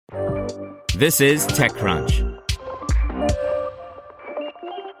This is TechCrunch.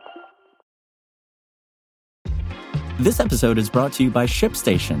 This episode is brought to you by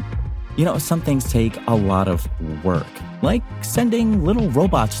ShipStation. You know, some things take a lot of work, like sending little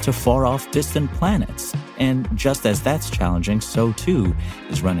robots to far-off distant planets. And just as that's challenging, so too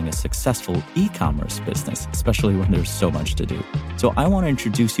is running a successful e-commerce business, especially when there's so much to do. So I want to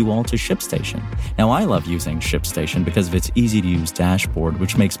introduce you all to ShipStation. Now, I love using ShipStation because of its easy-to-use dashboard,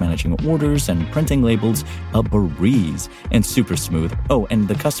 which makes managing orders and printing labels a breeze and super smooth. Oh, and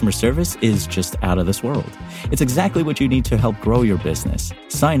the customer service is just out of this world. It's exactly what you need to help grow your business.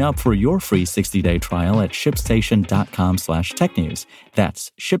 Sign up for your free 60-day trial at shipstation.com/technews.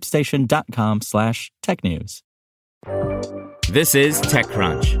 That's shipstation.com/technews. This is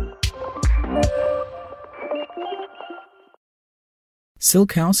TechCrunch.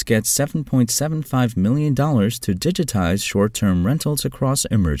 Silkhaus gets $7.75 million to digitize short-term rentals across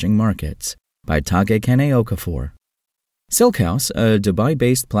emerging markets by Tagekene Okafor. Silkhaus, a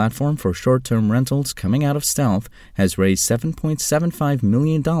Dubai-based platform for short-term rentals coming out of stealth, has raised $7.75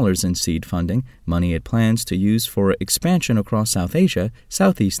 million in seed funding, money it plans to use for expansion across South Asia,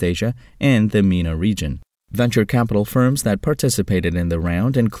 Southeast Asia, and the MENA region. Venture capital firms that participated in the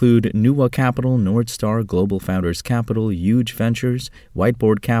round include Nuwa Capital, Nordstar, Global Founders Capital, Huge Ventures,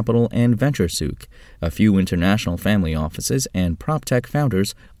 Whiteboard Capital, and VentureSouk. A few international family offices and PropTech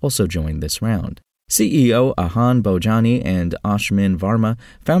founders also joined this round. CEO Ahan Bojani and Ashmin Varma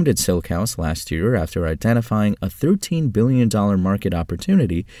founded Silkhaus last year after identifying a $13 billion market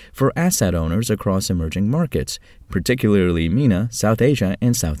opportunity for asset owners across emerging markets, particularly MENA, South Asia,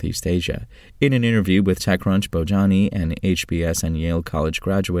 and Southeast Asia. In an interview with TechCrunch, Bojani, an HBS and Yale College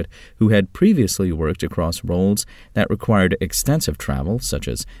graduate who had previously worked across roles that required extensive travel, such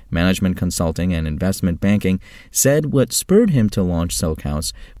as management consulting and investment banking, said what spurred him to launch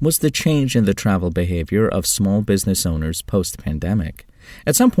Silkhaus was the change in the travel behavior of small business owners post-pandemic.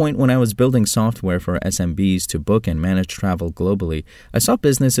 At some point when I was building software for SMBs to book and manage travel globally, I saw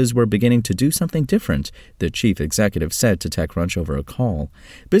businesses were beginning to do something different, the chief executive said to TechCrunch over a call.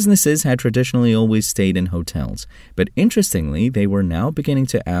 Businesses had traditionally always stayed in hotels, but interestingly, they were now beginning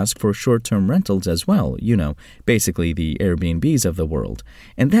to ask for short-term rentals as well, basically the Airbnbs of the world.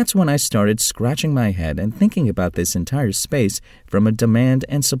 And that's when I started scratching my head and thinking about this entire space from a demand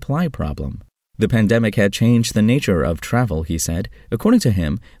and supply problem. The pandemic had changed the nature of travel, he said. According to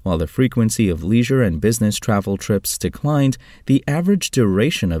him, while the frequency of leisure and business travel trips declined, the average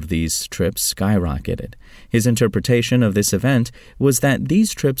duration of these trips skyrocketed. His interpretation of this event was that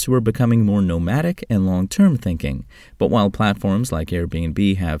these trips were becoming more nomadic and long-term thinking. But while platforms like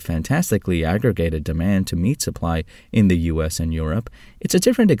Airbnb have fantastically aggregated demand to meet supply in the U.S. and Europe, it's a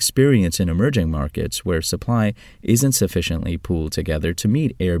different experience in emerging markets where supply isn't sufficiently pooled together to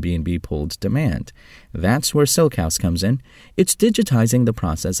meet Airbnb-pulled demand. That's where Silkhaus comes in. It's digitizing the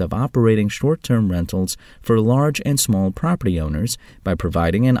process of operating short-term rentals for large and small property owners by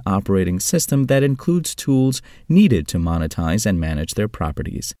providing an operating system that includes tools needed to monetize and manage their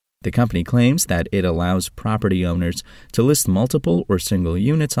properties. The company claims that it allows property owners to list multiple or single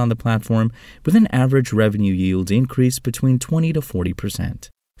units on the platform with an average revenue yield increase between 20 to 40%.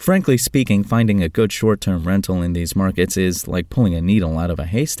 Frankly speaking, finding a good short-term rental in these markets is like pulling a needle out of a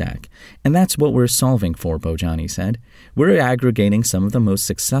haystack. And that's what we're solving for, Bojani said. We're aggregating some of the most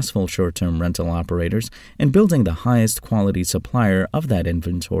successful short-term rental operators and building the highest quality supplier of that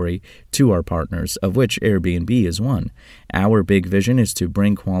inventory to our partners, of which Airbnb is one. Our big vision is to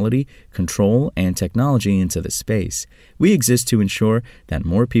bring quality, control, and technology into the space. We exist to ensure that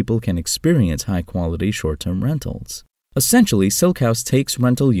more people can experience high-quality short-term rentals. Essentially, Silkhaus takes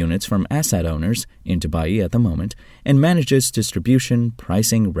rental units from asset owners, in Dubai at the moment, and manages distribution,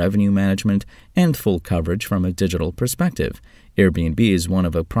 pricing, revenue management, and full coverage from a digital perspective. Airbnb is one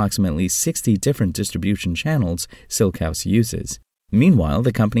of approximately 60 different distribution channels Silkhaus uses. Meanwhile,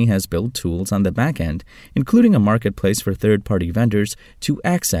 the company has built tools on the back end, including a marketplace for third-party vendors to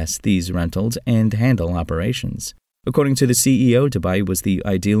access these rentals and handle operations. According to the CEO, Dubai was the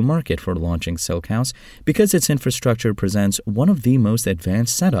ideal market for launching Silkhaus because its infrastructure presents one of the most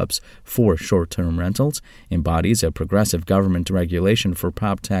advanced setups for short-term rentals, embodies a progressive government regulation for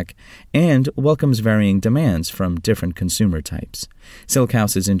PropTech, and welcomes varying demands from different consumer types.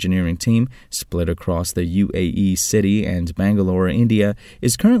 Silkhaus's engineering team, split across the UAE city and Bangalore, India,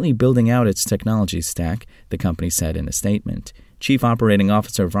 is currently building out its technology stack, the company said in a statement. Chief Operating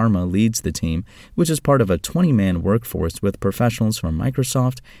Officer Varma leads the team, which is part of a 20-man workforce with professionals from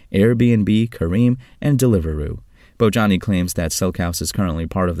Microsoft, Airbnb, Careem, and Deliveroo. Bojani claims that Silkhaus is currently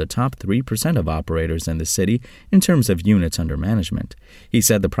part of the top 3% of operators in the city in terms of units under management. He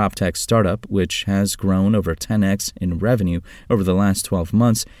said the PropTech startup, which has grown over 10x in revenue over the last 12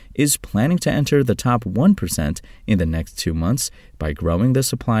 months, is planning to enter the top 1% in the next 2 months by growing the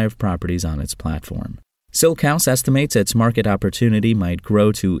supply of properties on its platform. Silkhaus estimates its market opportunity might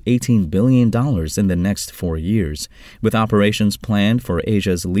grow to $18 billion in the next 4 years, with operations planned for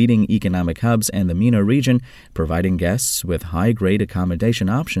Asia's leading economic hubs and the MENA region, providing guests with high-grade accommodation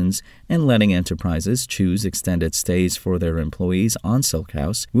options and letting enterprises choose extended stays for their employees on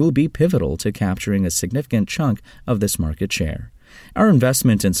Silkhaus will be pivotal to capturing a significant chunk of this market share. Our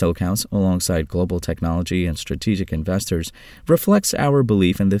investment in Silkhaus, alongside global technology and strategic investors, reflects our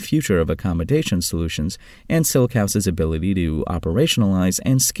belief in the future of accommodation solutions and Silkhaus's ability to operationalize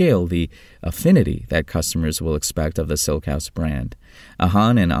and scale the affinity that customers will expect of the Silkhaus brand.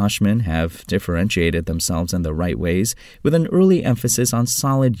 Ahan and Ashman have differentiated themselves in the right ways, with an early emphasis on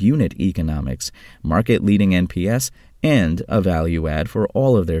solid unit economics, market-leading NPS, and a value add for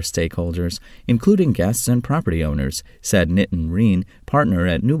all of their stakeholders, including guests and property owners, said Nitin Reen, partner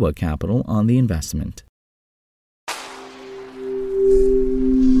at Nuwa Capital, on the investment.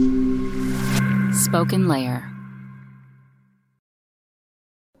 Spoken Layer.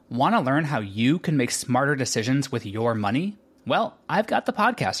 Want to learn how you can make smarter decisions with your money? Well, I've got the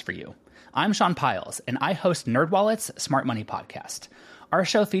podcast for you. I'm Sean Piles, and I host NerdWallet's Smart Money Podcast. Our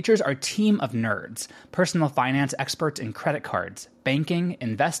show features our team of nerds, personal finance experts in credit cards, banking,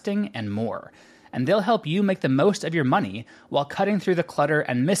 investing, and more. And they'll help you make the most of your money while cutting through the clutter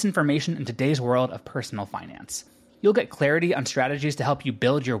and misinformation in today's world of personal finance. You'll get clarity on strategies to help you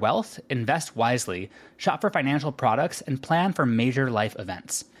build your wealth, invest wisely, shop for financial products, and plan for major life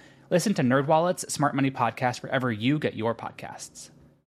events. Listen to NerdWallet's Smart Money Podcast wherever you get your podcasts.